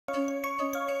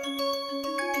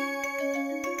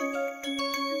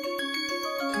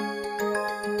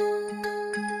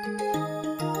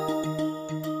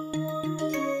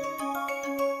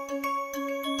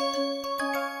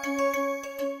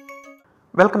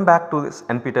Welcome back to this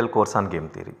NPTEL course on game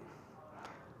theory.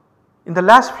 In the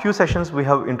last few sessions we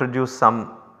have introduced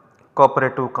some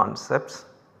cooperative concepts.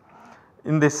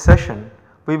 In this session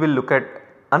we will look at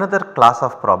another class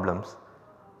of problems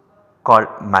called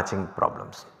matching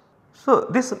problems. So,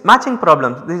 this matching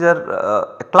problems, these are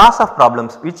a class of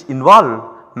problems which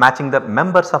involve matching the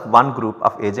members of one group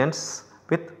of agents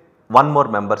with one more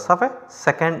members of a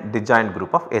second disjoint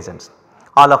group of agents,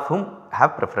 all of whom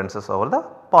have preferences over the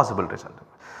possible result.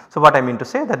 So, what I mean to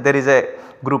say that there is a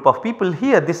group of people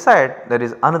here this side, there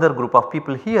is another group of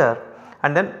people here,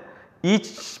 and then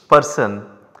each person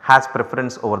has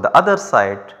preference over the other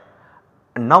side,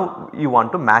 and now you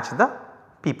want to match the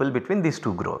people between these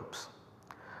two groups.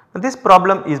 Now, this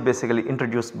problem is basically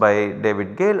introduced by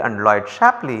David Gale and Lloyd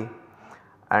Shapley,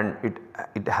 and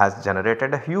it has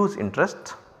generated a huge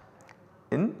interest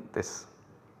in this.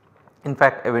 In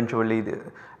fact, eventually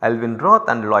Alvin Roth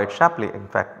and Lloyd Shapley in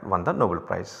fact won the Nobel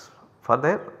Prize for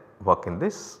their work in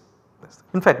this.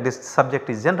 In fact, this subject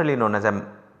is generally known as a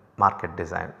market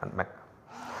design.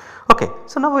 Okay,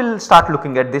 so now we will start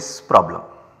looking at this problem.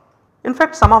 In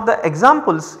fact, some of the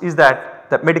examples is that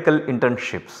the medical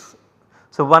internships.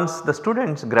 So, once the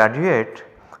students graduate,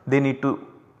 they need to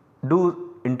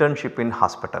do internship in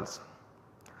hospitals.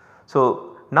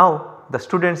 So, now the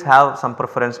students have some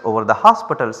preference over the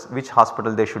hospitals, which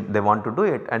hospital they want to do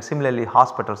it, and similarly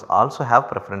hospitals also have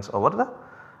preference over the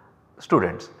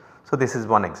students. So, this is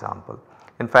one example.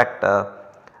 In fact,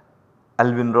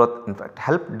 Alvin Roth in fact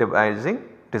helped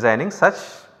designing such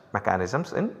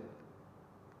mechanisms in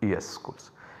US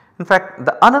schools. In fact,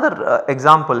 the another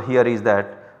example here is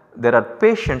that there are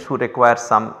patients who require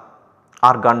some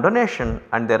organ donation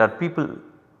and there are people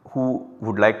who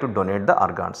would like to donate the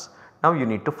organs. Now you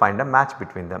need to find a match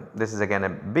between them. This is again a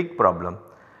big problem.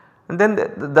 And then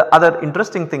the other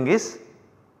interesting thing is,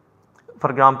 for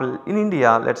example, in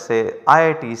India let us say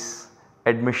IITs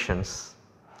admissions,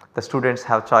 the students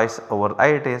have choice over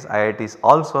IITs, IITs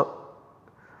also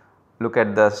look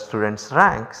at the students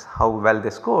ranks, how well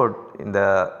they scored in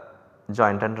the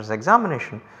joint entrance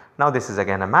examination. Now this is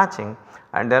again a matching,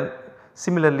 and then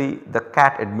similarly the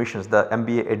CAT admissions, the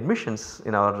MBA admissions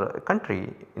in our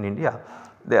country in India,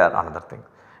 they are another thing.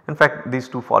 In fact, these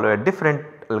two follow a different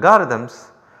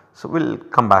algorithms. So, we will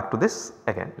come back to this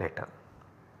again later.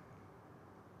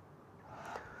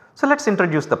 So, let us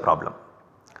introduce the problem.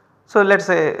 So, let us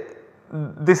say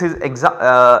this is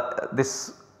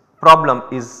this problem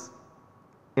is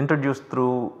introduced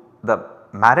through the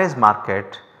marriage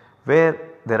market, where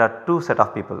there are two set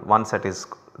of people, one set is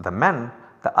the men,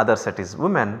 the other set is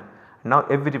women. Now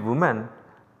every woman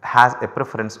has a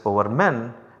preference over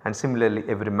men, and similarly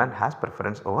every man has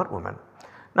preference over women.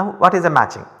 Now what is a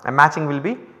matching? A matching will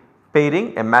be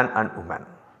pairing a man and woman.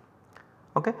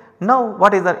 Okay. Now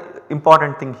what is the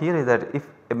important thing here is that if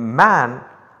a man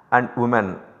and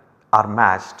woman are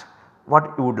matched,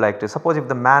 what you would like to suppose if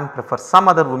the man prefers some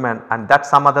other woman and that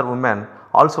some other woman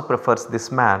also prefers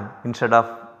this man instead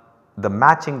of the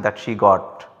matching that she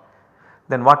got,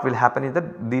 then what will happen is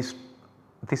that this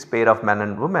pair of man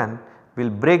and woman will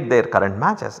break their current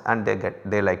matches and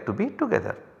they like to be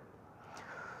together.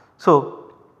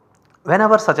 So,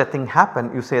 whenever such a thing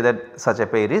happen, you say that such a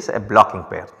pair is a blocking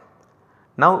pair.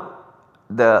 Now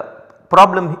the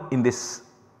problem in this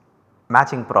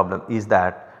matching problem is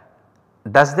that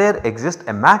does there exist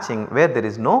a matching where there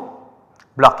is no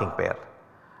blocking pair,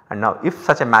 and now if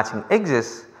such a matching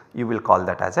exists, you will call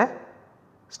that as a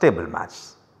stable match.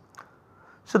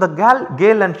 So, the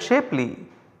Gale and Shapley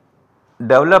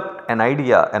developed an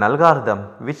idea, an algorithm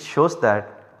which shows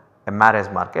that a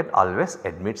marriage market always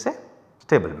admits a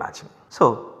stable matching.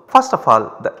 So, first of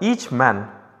all each man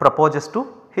proposes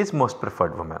to his most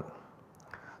preferred woman.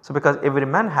 So, because every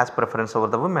man has preference over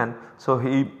the woman, so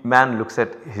man looks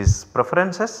at his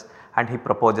preferences and he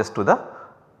proposes to the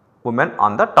woman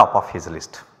on the top of his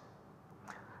list.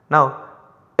 Now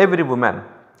every woman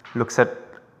looks at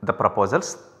the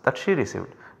proposals that she received.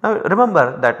 Now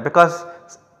remember that because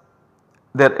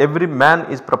every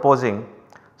man is proposing,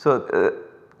 so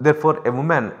therefore a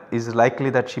woman is likely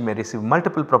that she may receive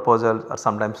multiple proposals or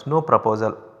sometimes no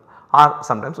proposal or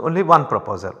sometimes only one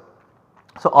proposal.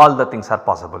 So all the things are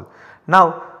possible.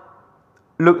 Now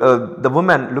look, the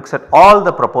woman looks at all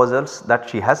the proposals that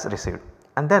she has received,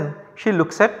 and then she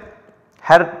looks at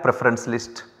her preference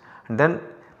list and then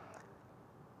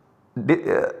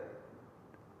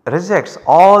rejects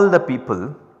all the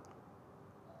people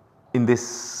in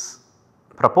this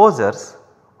proposers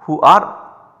who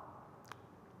are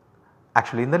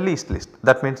actually in the least list.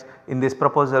 That means in this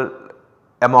proposal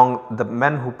among the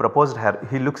men who proposed her,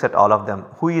 he looks at all of them,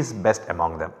 who is best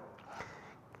among them.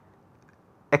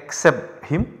 except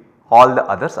him, all the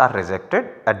others are rejected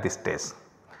at this stage.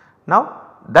 Now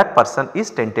that person is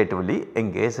tentatively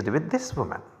engaged with this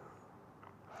woman.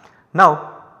 Now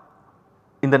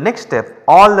in the next step,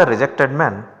 all the rejected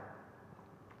men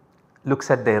looks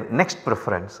at their next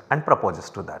preference and proposes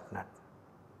to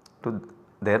to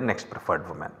their next preferred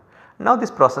woman. Now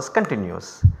this process continues,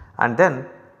 and then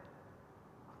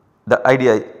the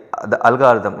idea, the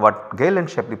algorithm, what Gale and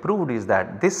Shapley proved is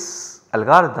that this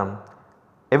algorithm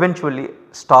eventually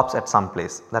stops at some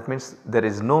place. That means there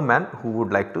is no man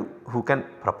who can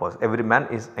propose. Every man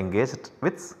is engaged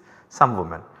with some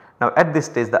woman. Now at this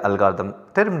stage the algorithm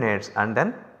terminates, and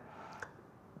then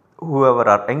whoever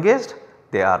are engaged,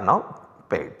 they are now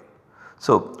paid.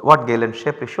 So what Gale and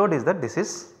Shapley showed is that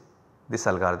this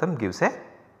algorithm gives a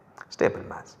stable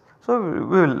match. So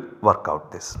we will work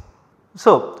out this.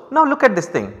 So now look at this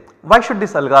thing, why should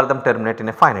this algorithm terminate in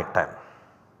a finite time?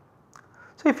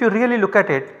 So if you really look at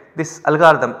it, this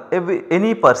algorithm,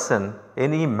 any person,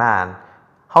 any man,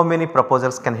 how many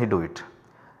proposals can he do it?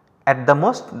 At the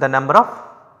most the number of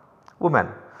women.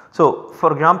 So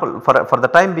for example, for the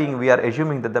time being we are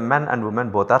assuming that the men and women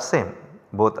both are same,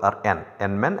 both are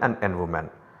n men and n women,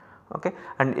 okay,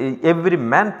 and every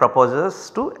man proposes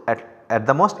to at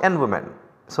the most n women.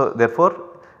 So therefore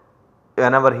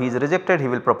whenever he is rejected he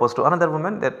will propose to another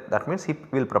woman, that means he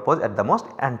will propose at the most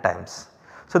n times.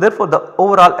 So therefore the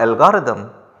overall algorithm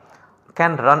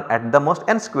can run at the most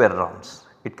n square rounds,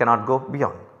 it cannot go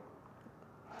beyond.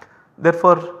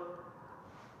 Therefore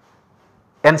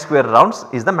n square rounds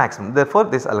is the maximum, therefore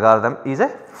this algorithm is a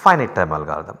finite time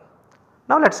algorithm.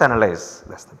 Now let us analyze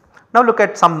this thing. Now look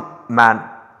at some man,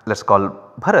 let us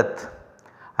call Bharat,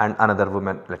 and another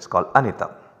woman, let us call Anita.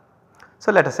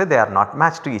 So let us say they are not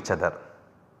matched to each other,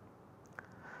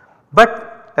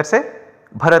 but let us say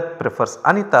Bharat prefers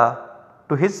Anita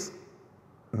to his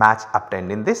match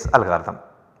obtained in this algorithm.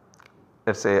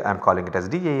 Let us say I am calling it as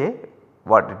DAA.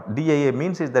 What DAA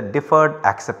means is the deferred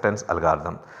acceptance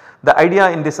algorithm. The idea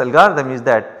in this algorithm is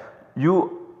that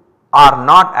you are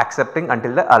not accepting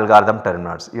until the algorithm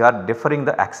terminates, you are deferring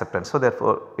the acceptance. So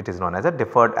therefore it is known as a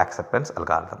deferred acceptance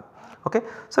algorithm. Okay.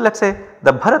 So let us say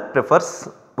the Bharat prefers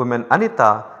woman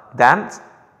Anita than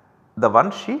the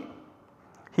one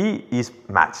he is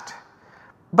matched.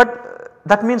 But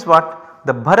that means what?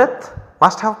 The Bharat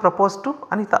must have proposed to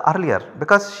Anita earlier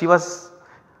because she was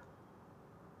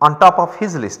on top of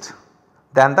his list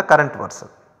than the current person.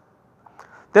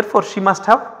 Therefore she must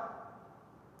have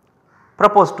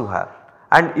proposed to her,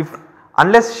 and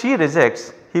unless she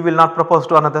rejects he will not propose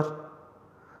to another.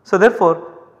 So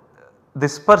therefore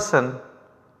this person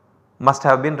must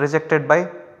have been rejected by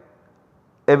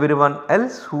everyone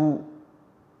else who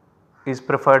is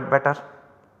preferred better.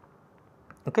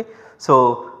 Okay.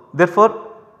 So therefore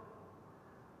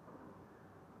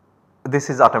this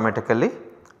is automatically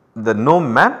no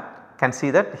man can see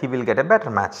that he will get a better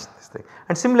match this thing.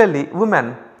 And similarly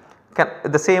women can,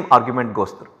 the same argument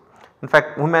goes through. In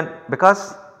fact women,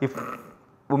 because if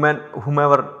woman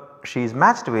whomever she is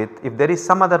matched with, if there is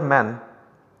some other man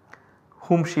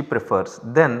whom she prefers,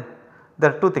 then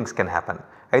there are two things can happen.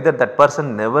 Either that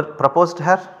person never proposed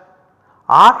her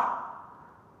or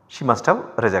she must have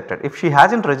rejected. If she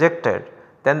has not rejected,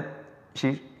 then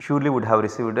she surely would have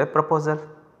received a proposal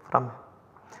from him.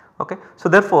 Okay. So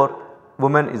therefore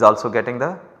woman is also getting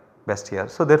the best here.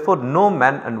 So therefore no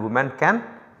man and woman can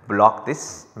block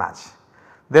this match.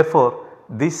 Therefore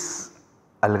this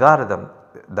algorithm,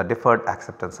 the deferred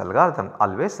acceptance algorithm,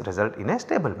 always result in a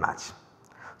stable match.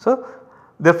 So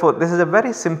therefore this is a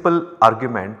very simple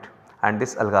argument, and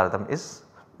this algorithm is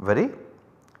very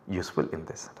useful in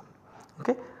this.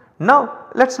 Okay. Now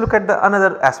let us look at the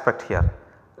another aspect here.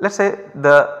 Let us say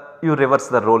you reverse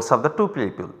the roles of the two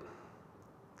people.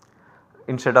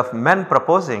 Instead of men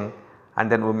proposing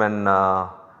and then women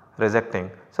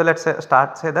rejecting. So let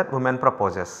us say that woman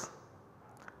proposes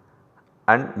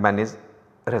and man is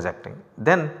rejecting,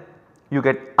 then you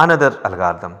get another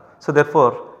algorithm. So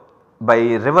therefore by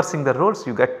reversing the roles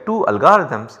you get two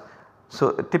algorithms.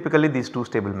 So typically these two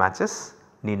stable matches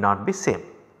need not be same.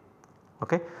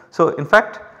 Okay. So in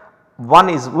fact one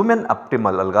is woman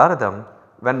optimal algorithm.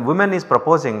 When woman is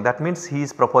proposing, that means he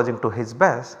is proposing to his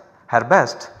best, her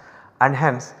best, and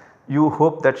hence you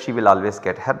hope that she will always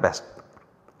get her best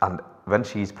and when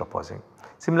she is proposing.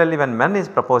 Similarly when man is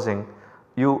proposing,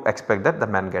 you expect that the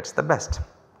man gets the best.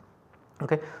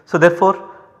 Okay. So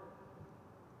therefore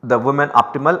the woman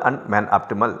optimal and man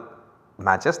optimal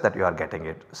matches that you are getting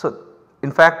it. So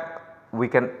in fact we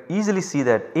can easily see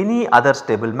that any other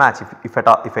stable match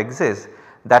if exists,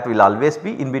 that will always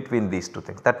be in between these two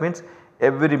things. That means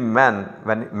every man,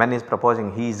 when man is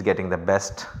proposing, he is getting the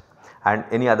best, and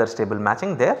any other stable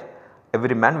matching there,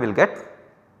 every man will get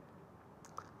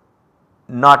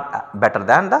not better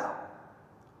than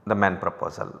the man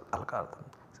proposal algorithm.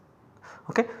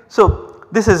 Okay. So,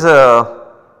 this is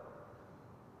a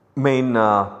main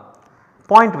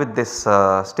point with this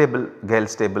stable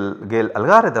Gale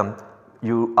algorithm.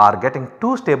 You are getting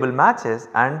 2 stable matches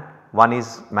and one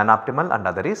is man optimal and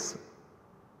other is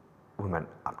women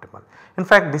optimal. In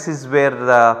fact, this is where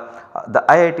the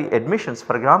IIT admissions,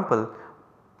 for example,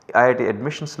 IIT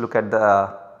admissions look at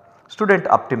the student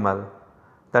optimal,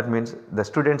 that means the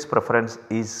student's preference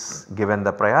is given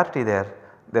the priority there,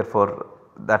 therefore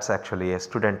that is actually a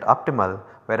student optimal,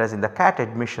 whereas in the CAT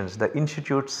admissions the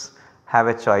institutes have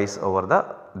a choice over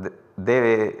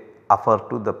they offer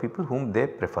to the people whom they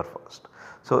prefer first.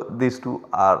 So, these two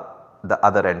are the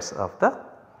other ends of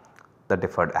the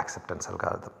deferred acceptance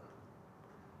algorithm.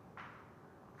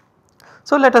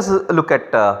 So, let us look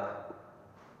at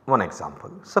one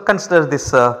example. So, consider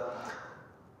this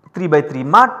 3 by 3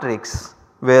 matrix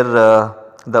where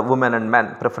the women and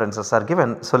men preferences are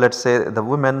given. So, let us say the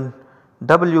women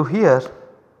W here.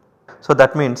 So,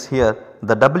 that means here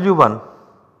the W1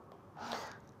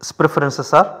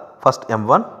 preferences are first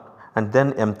M1 and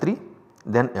then M3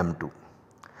 then M2.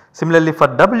 Similarly, for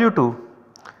W2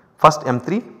 first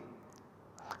M3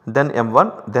 then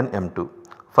M1 then M2.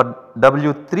 For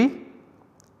W3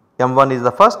 M1 is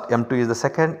the first, M2 is the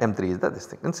second, M3 is the this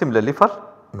thing, and similarly for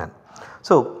men.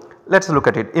 So, let us look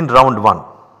at it in round 1.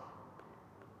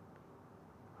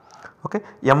 Okay.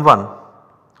 M1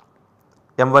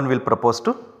 will propose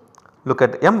to look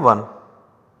at M1,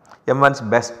 M1's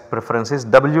best preference is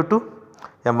W2,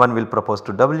 M1 will propose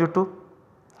to W2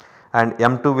 and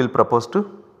M2 will propose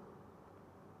to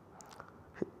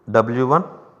W1,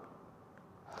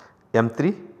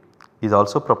 M3 is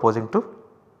also proposing to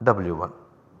W1.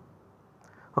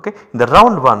 Okay. In the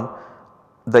round 1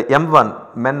 the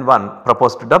M1 men 1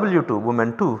 propose to W2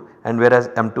 women 2, and whereas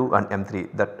M2 and M3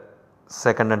 that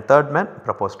second and third men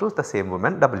propose to the same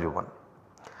woman W1.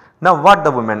 Now what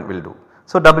the woman will do?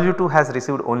 So, W2 has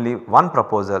received only one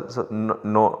proposal, so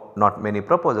not many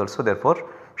proposals, so therefore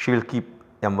she will keep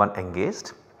M1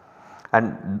 engaged,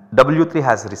 and W3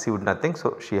 has received nothing,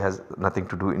 so she has nothing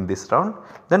to do in this round.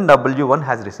 Then W1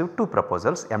 has received 2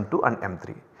 proposals M2 and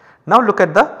M3. Now look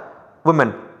at the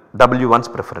women W1's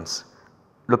preference,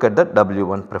 look at the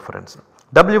W1 preference.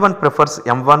 W1 prefers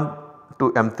M1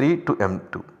 to M3 to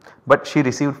M2, but she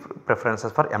received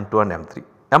preferences for M2 and M3.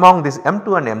 Among this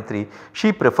M2 and M3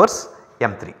 she prefers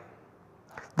M3,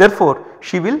 therefore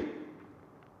she will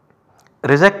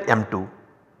reject M2,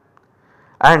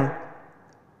 and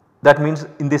that means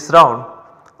in this round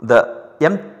the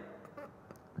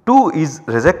M2 is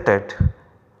rejected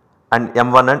and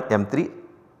M1 and M3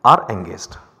 are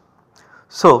engaged.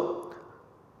 So,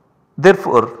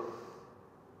 therefore,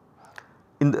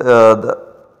 in the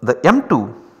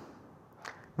M2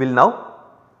 will now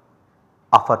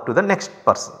offer to the next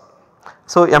person.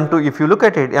 So, M2, if you look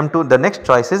at it, M2 the next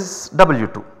choice is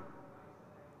W2,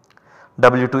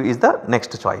 W2 is the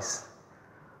next choice.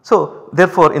 So,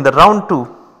 therefore, in the round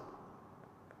 2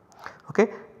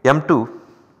 okay, M2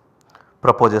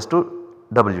 proposes to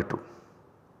W2.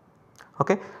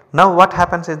 Okay. Now what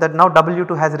happens is that now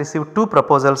W2 has received 2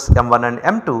 proposals M1 and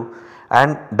M2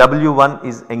 and W1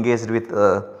 is engaged with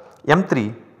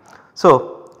M3.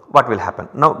 So what will happen?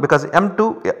 Now because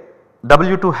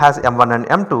W2 has M1 and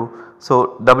M2,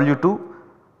 so W2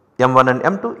 M1 and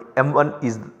M2, M1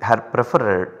 is her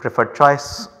preferred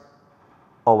choice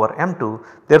over M2,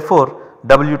 therefore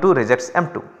W2 rejects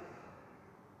M2.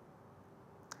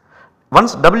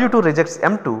 Once W2 rejects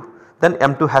M2, then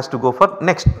M2 has to go for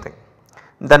next thing.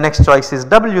 The next choice is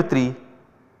W3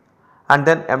 and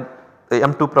then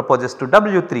M2 proposes to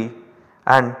W3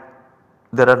 and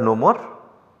there are no more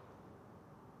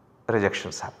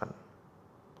rejections happen.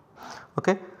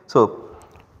 Okay. So,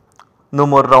 no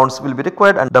more rounds will be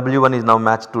required and W1 is now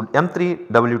matched to M3,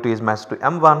 W2 is matched to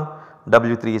M1,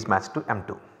 W3 is matched to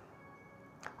M2.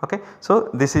 Okay.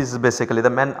 So, this is basically the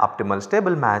men optimal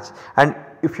stable match, and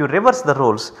if you reverse the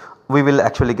roles we will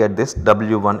actually get this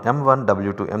W1 M1,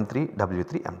 W2 M3,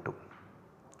 W3 M2.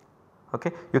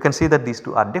 Okay. You can see that these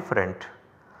two are different,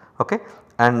 okay,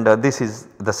 and this is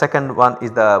the second one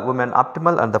is the women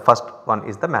optimal and the first one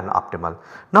is the man optimal.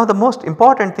 Now the most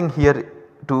important thing here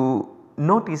to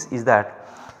notice is that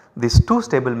these 2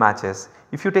 stable matches,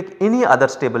 if you take any other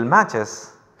stable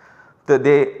matches,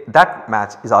 that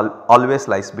match is always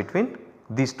lies between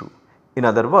these 2. In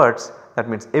other words, that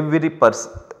means every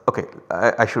person, okay,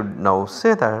 I should now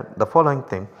say that the following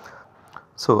thing.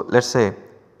 So let us say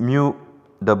mu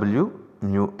W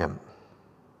mu m.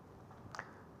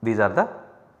 These are the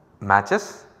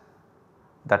matches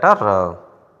that are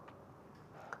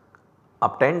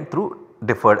obtained through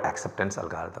deferred acceptance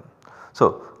algorithm.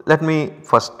 So, let me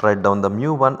first write down the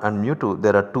mu1 and mu2.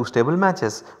 There are 2 stable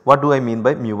matches. What do I mean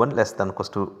by mu1 less than equals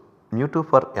to mu2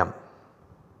 for m?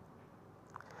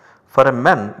 For a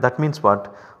men, that means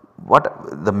what?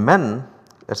 What the men,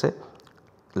 let us say,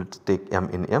 let us take m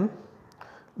in m,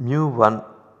 mu1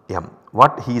 m,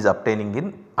 what he is obtaining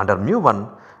in under mu1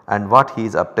 and what he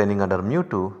is obtaining under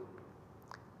mu2.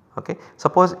 Okay.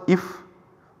 Suppose if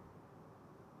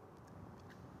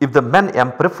the men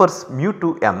m prefers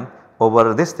mu2 m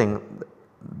over this thing,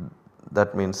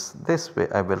 that means this way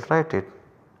I will write it.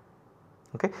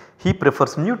 Okay. He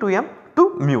prefers mu2 m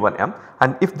to mu1 m,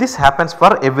 and if this happens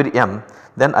for every m,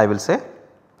 then I will say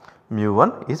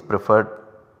mu1 is preferred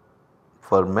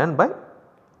for men by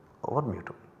over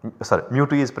mu2, sorry,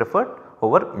 mu2 is preferred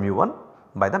over mu1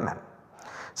 by the man.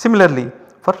 Similarly,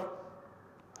 for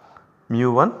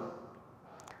mu1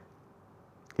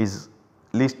 is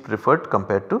least preferred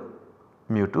compared to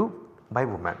mu2 by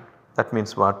woman. That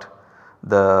means what?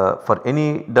 For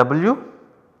any W,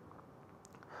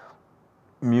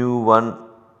 mu1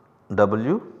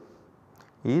 W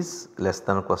is less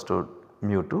than or equals to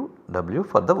mu2 W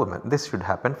for the woman. This should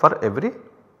happen for every.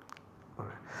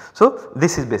 So,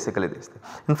 this is basically this thing.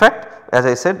 In fact, as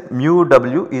I said, mu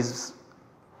W is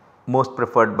most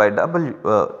preferred by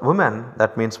women.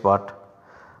 That means what?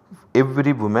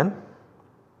 Every woman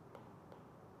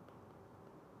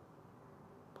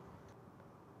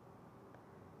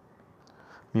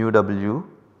mu W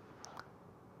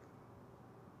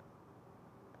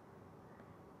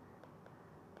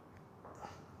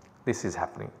this is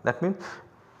happening. That means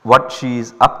what she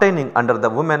is obtaining under the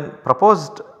woman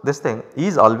proposed this thing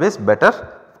is always better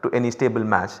to any stable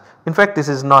match. In fact, this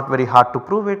is not very hard to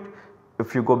prove it.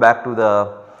 If you go back to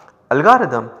the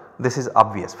algorithm, this is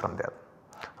obvious from there.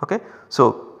 Okay.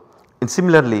 So,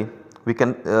 similarly we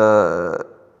can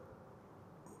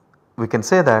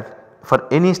say that for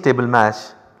any stable match,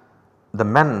 the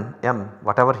men m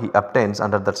whatever he obtains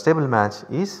under that stable match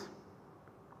is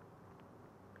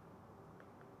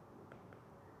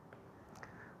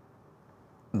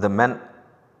the men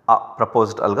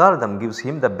proposed algorithm gives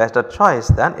him the better choice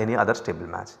than any other stable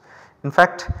match. In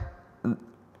fact,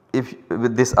 if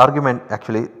with this argument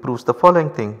actually proves the following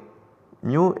thing: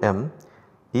 mu m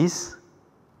is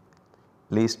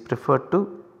least preferred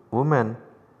to women,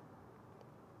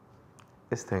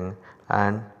 this thing,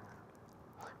 and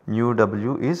mu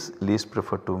w is least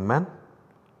preferred to men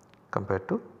compared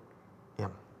to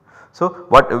m. So,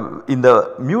 what in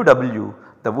the mu w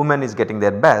the woman is getting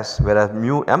their best, whereas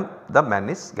mu m the man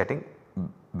is getting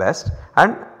best,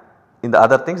 and in the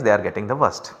other things they are getting the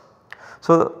worst.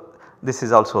 So, this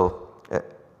is also a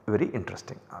very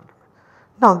interesting argument.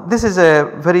 Now, this is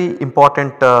a very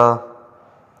important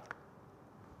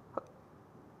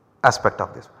aspect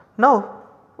of this. Now,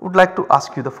 I would like to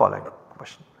ask you the following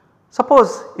question.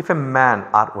 Suppose if a man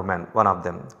or woman, one of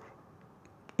them,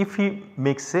 if he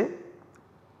makes a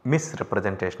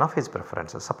misrepresentation of his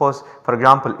preferences. Suppose for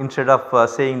example, instead of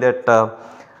saying that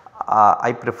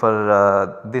I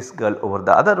prefer this girl over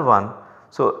the other one.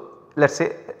 So, let us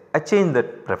say I change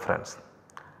that preference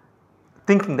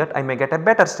thinking that I may get a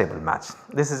better stable match.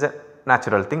 This is a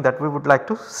natural thing that we would like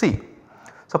to see.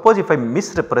 Suppose if I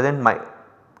misrepresent my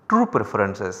true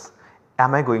preferences,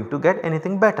 am I going to get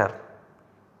anything better?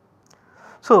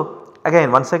 So,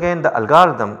 again once again the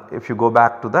algorithm, if you go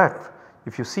back to that,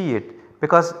 if you see it,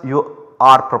 because you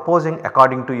are proposing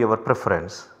according to your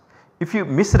preference, if you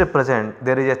misrepresent,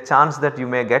 there is a chance that you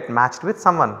may get matched with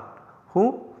someone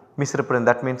who misrepresent.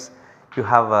 That means you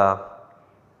have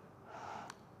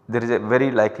there is a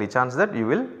very likely chance that you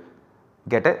will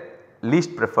get a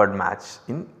least preferred match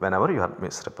in whenever you are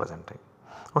misrepresenting.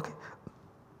 Okay.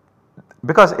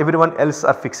 Because everyone else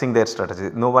are fixing their strategy,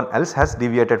 no one else has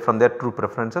deviated from their true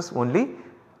preferences, only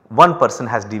one person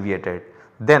has deviated.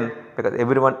 Then because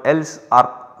everyone else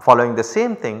are following the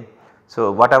same thing,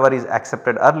 so whatever is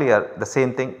accepted earlier, the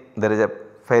same thing, there is a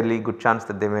fairly good chance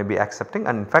that they may be accepting,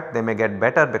 and in fact they may get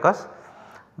better because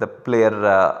the player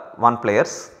one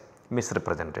player's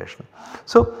misrepresentation.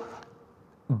 So,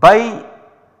 by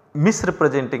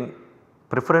misrepresenting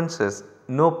preferences,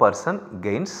 no person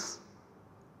gains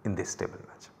in this stable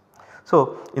match.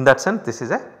 So, in that sense this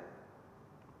is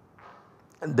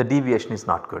the deviation is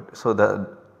not good. So,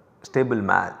 the stable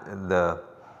match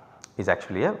is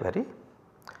actually a very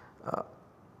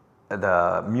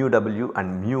the mu w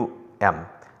and mu m.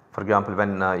 For example,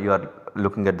 when you are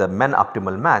looking at the men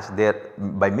optimal match, there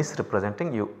by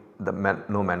misrepresenting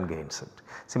no man gains it.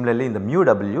 Similarly, in the mu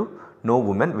w, no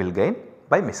woman will gain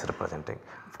by misrepresenting.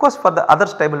 Of course, for the other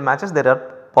stable matches there are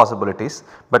possibilities,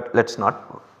 but let us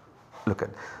not look at.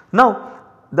 Now,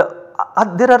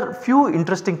 there are few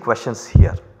interesting questions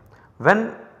here.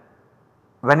 When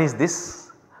is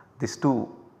these two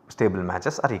stable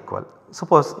matches are equal?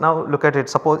 Suppose, now look at it,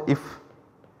 suppose if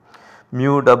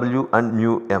mu w and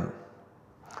mu m,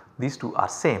 these two are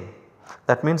same,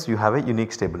 that means you have a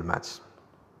unique stable match.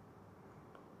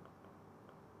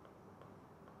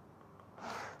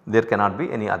 There cannot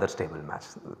be any other stable match.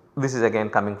 This is again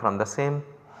coming from the same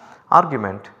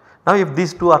argument. Now if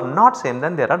these two are not same,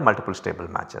 then there are multiple stable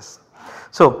matches.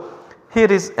 So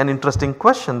here is an interesting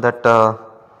question that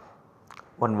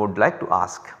one would like to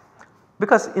ask,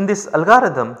 because in this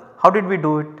algorithm how did we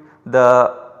do it?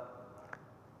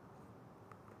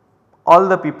 All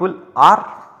the people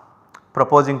are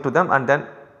proposing to them and then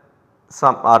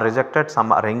some are rejected,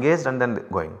 some are engaged and then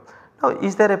going. Now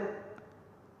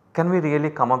can we really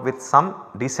come up with some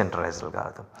decentralized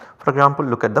algorithm? For example,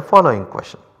 look at the following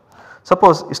question.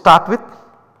 Suppose you start with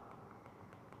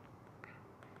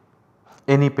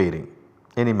any pairing,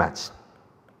 any match,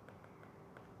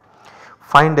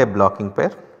 find a blocking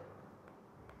pair,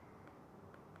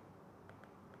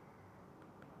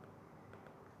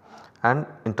 and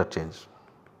interchange.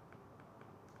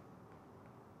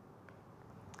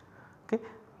 Okay.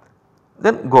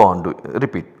 Then go on to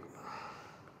repeat.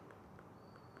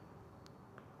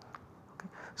 Okay.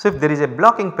 So if there is a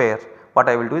blocking pair, what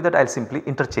I will do is that I will simply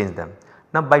interchange them.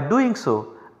 Now by doing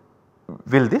so,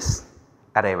 will this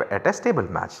arrive at a stable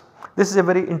match? This is a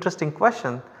very interesting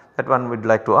question that one would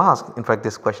like to ask. In fact,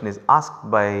 this question is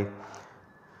asked by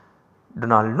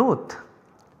Donald Knuth.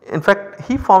 In fact,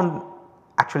 he found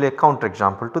actually a counter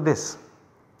example to this.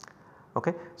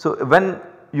 Okay. So when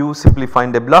you simply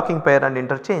find a blocking pair and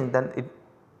interchange, then it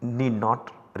need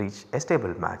not reach a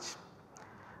stable match.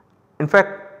 In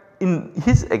fact, in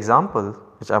his example,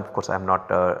 which of course I am not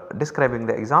describing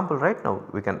the example right now,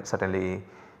 we can certainly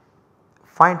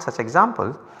find such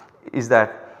example, is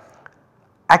that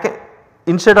I can,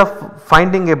 instead of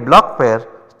finding a block pair,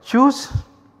 choose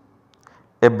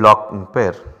a blocking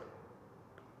pair,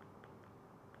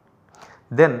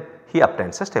 then he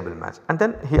obtains a stable match, and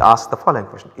then he asks the following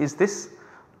question, is this,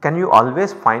 can you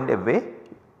always find a way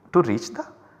to reach the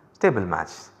stable match?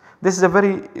 This is a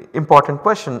very important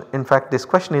question. In fact, this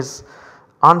question is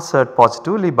answered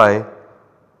positively by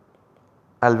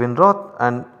Alvin Roth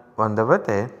and Van der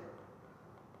Wette.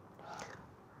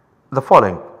 The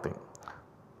following thing,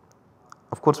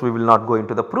 of course we will not go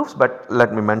into the proofs, but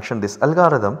let me mention this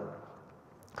algorithm.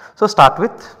 So start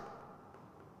with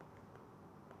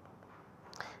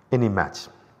any match.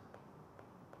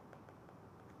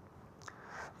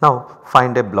 Now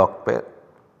find a block pair,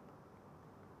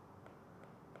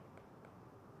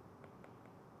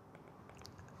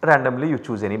 randomly you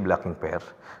choose any blocking pair.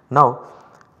 Now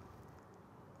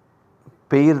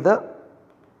pair them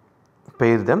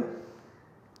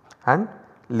and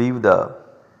leave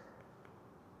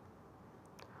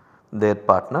their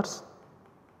partners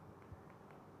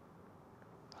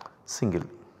single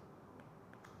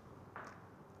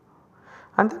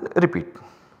and then repeat.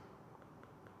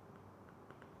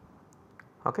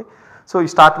 Okay. So you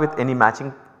start with any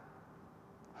matching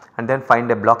and then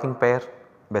find a blocking pair,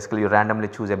 basically you randomly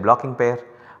choose a blocking pair,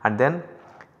 and then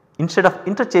instead of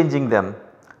interchanging them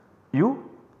you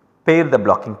pair the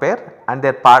blocking pair and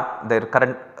their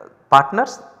current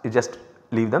partners, you just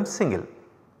leave them single.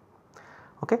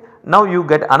 Okay. Now you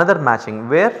get another matching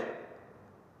where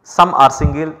some are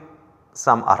single,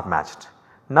 some are matched.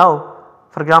 Now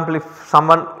for example, if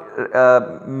someone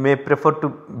may prefer to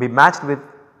be matched with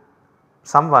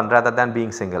someone rather than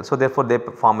being single, so therefore they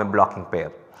form a blocking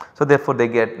pair. So therefore they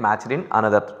get matched in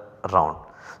another round.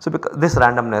 So because this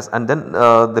randomness, and then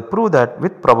they prove that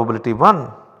with probability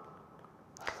 1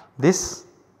 this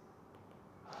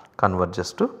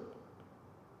converges to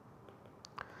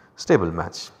stable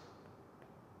match.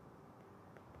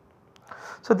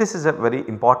 So this is a very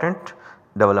important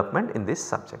development in this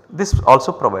subject. This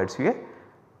also provides you a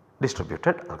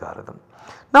distributed algorithm.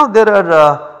 Now there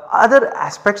are other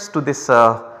aspects to this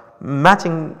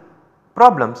matching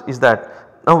problems, is that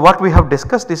now what we have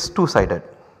discussed is two sided,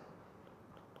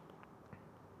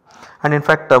 and in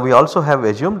fact we also have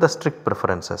assumed the strict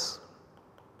preferences.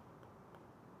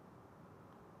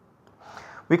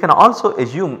 We can also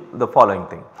assume the following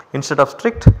thing, instead of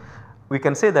strict we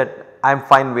can say that I am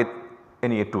fine with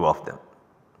any two of them,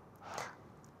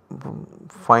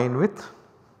 fine with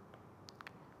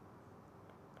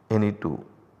any two.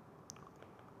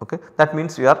 Okay. That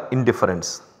means you are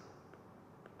indifference.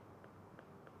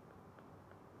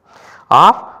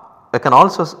 or I can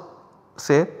also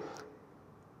say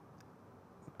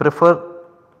prefer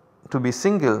to be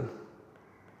single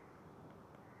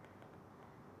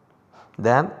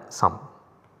than some.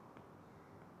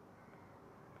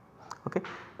 Okay.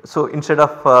 So, instead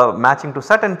of matching to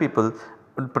certain people,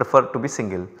 would prefer to be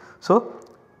single. So,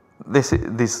 this.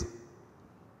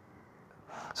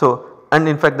 So, and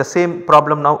in fact the same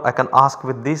problem now I can ask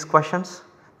with these questions,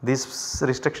 these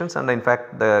restrictions, and in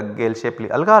fact the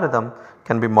Gale-Shapley algorithm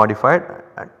can be modified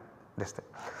at this thing.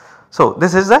 So,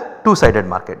 this is a two-sided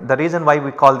market. The reason why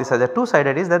we call this as a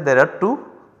two-sided is that there are two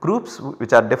groups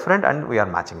which are different and we are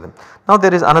matching them. Now,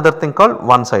 there is another thing called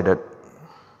one-sided.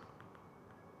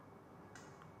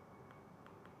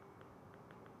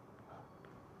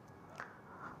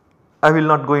 I will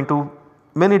not go into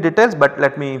many details, but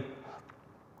let me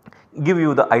give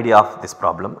you the idea of this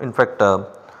problem. In fact,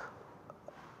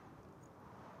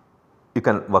 you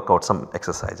can work out some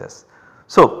exercises.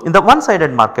 So, in the one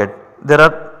sided market there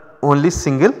are only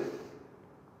single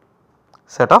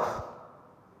set of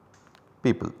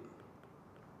people.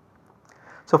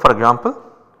 So, for example,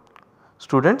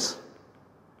 students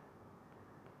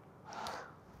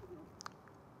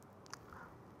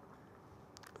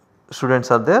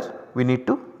are there, we need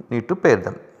to pair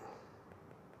them.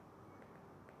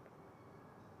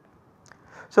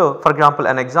 So, for example,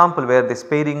 an example where this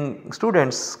pairing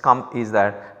students come is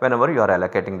that whenever you are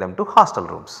allocating them to hostel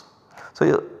rooms.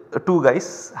 So, two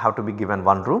guys have to be given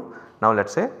one room. Now, let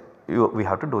us say we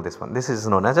have to do this one. This is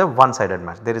known as a one sided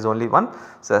match. There is only one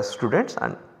students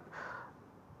and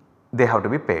they have to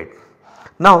be paired.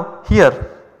 Now,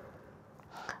 here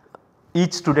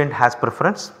each student has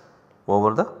preference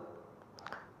over the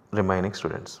remaining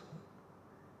students.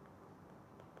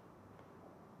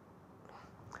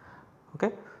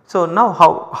 Okay. So, now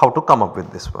how to come up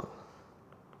with this one,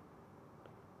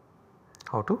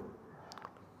 how to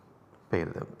pair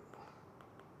them.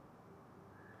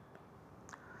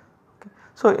 Okay.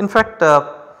 So, in fact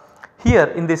here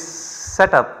in this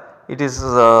setup it is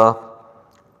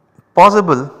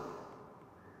possible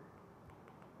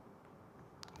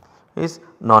is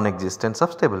non-existence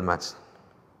of stable match.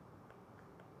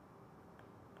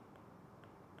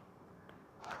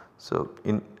 So,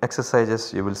 in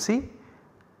exercises you will see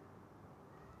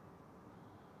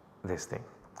this thing.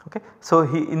 Okay. So,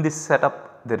 in this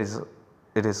setup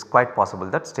it is quite possible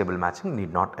that stable matching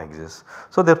need not exist.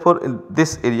 So, therefore, in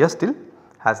this area still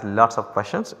has lots of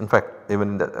questions. In fact, even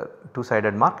in the two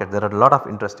sided market there are a lot of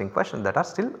interesting questions that are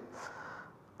still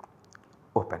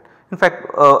open. In fact,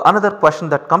 another question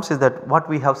that comes is that what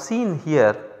we have seen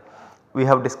here, we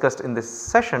have discussed in this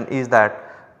session is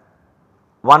that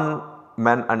one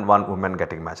man and one woman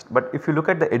getting matched. But if you look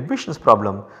at the admissions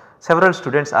problem, several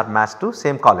students are matched to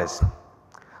same college,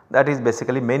 that is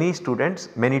basically many students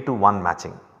many to one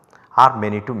matching or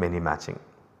many to many matching.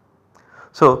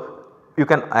 So, you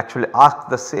can actually ask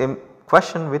the same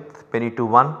question with many to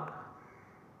one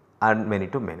and many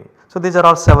to many. So, these are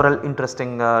all several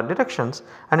interesting directions,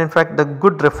 and in fact the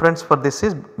good reference for this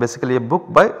is basically a book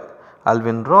by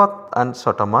Alvin Roth and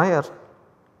Sotomayor.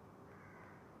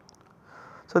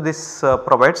 So, this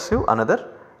provides you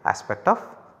another aspect of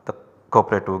the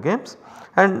cooperative games,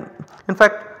 and in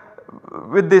fact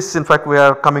with this in fact we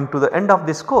are coming to the end of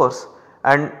this course,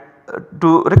 and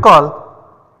to recall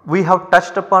we have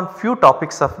touched upon few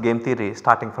topics of game theory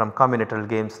starting from combinatorial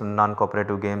games and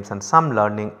non-cooperative games and some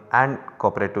learning and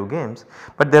cooperative games,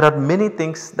 but there are many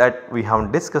things that we have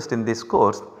not discussed in this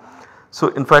course. So,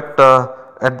 in fact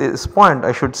at this point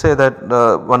I should say that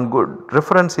one good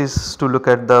reference is to look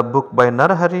at the book by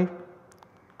Narahari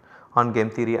on game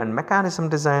theory and mechanism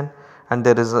design, and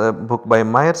there is a book by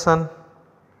Meyerson,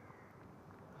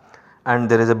 and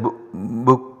there is a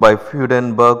book by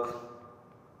Freudenberg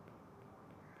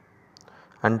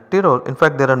and Tirole. In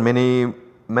fact, there are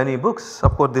many books.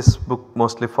 Of course, this book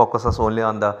mostly focuses only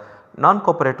on the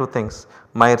non-cooperative things.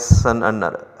 Meyerson and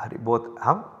Narahari both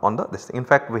have on this thing. In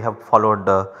fact, we have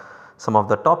followed some of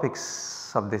the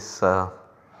topics of this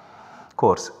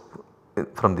course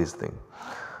from this thing.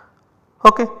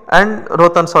 Okay, and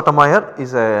Roth and Sotomayor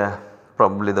is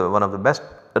probably one of the best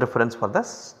reference for the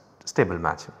stable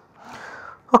matching.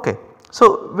 Okay,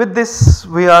 so with this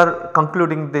we are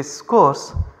concluding this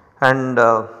course, and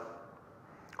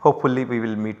hopefully we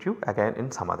will meet you again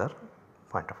in some other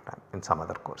point of time in some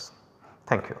other course.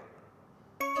 Thank you.